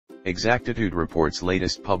Exactitude reports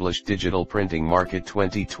latest published Digital Printing Market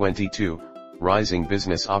 2022, Rising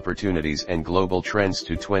Business Opportunities and Global Trends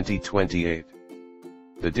to 2028.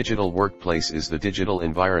 The digital workplace is the digital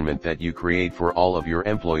environment that you create for all of your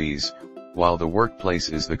employees, while the workplace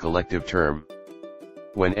is the collective term.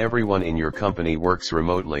 When everyone in your company works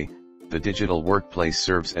remotely, the digital workplace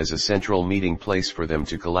serves as a central meeting place for them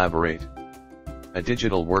to collaborate. A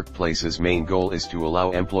digital workplace's main goal is to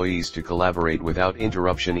allow employees to collaborate without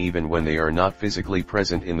interruption even when they are not physically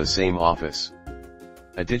present in the same office.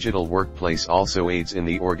 A digital workplace also aids in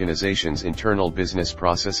the organization's internal business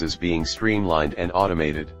processes being streamlined and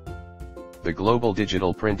automated. The global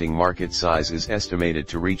digital printing market size is estimated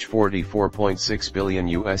to reach $44.6 billion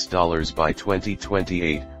by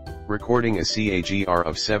 2028, recording a CAGR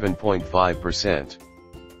of 7.5%.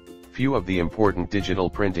 Few of the important digital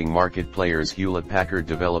printing market players: Hewlett-Packard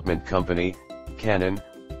Development Company, Canon,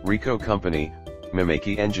 Ricoh Company,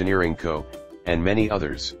 Mimaki Engineering Co., and many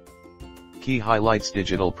others. Key highlights: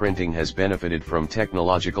 digital printing has benefited from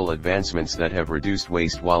technological advancements that have reduced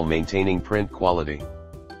waste while maintaining print quality.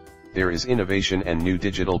 There is innovation and new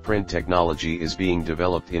digital print technology is being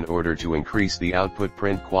developed in order to increase the output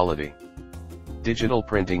print quality. Digital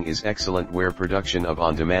printing is excellent where production of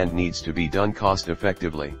on-demand needs to be done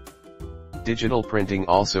cost-effectively. Digital printing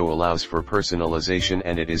also allows for personalization,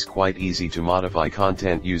 and it is quite easy to modify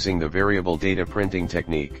content using the variable data printing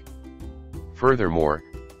technique. Furthermore,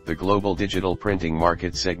 the global digital printing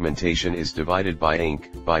market segmentation is divided by ink,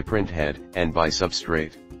 by printhead, and by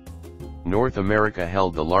substrate. North America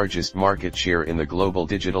held the largest market share in the global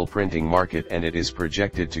digital printing market, and it is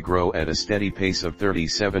projected to grow at a steady pace of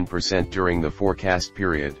 37% during the forecast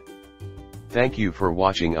period. Thank you for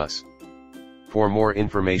watching us. For more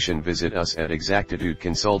information, visit us at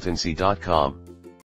exactitudeconsultancy.com.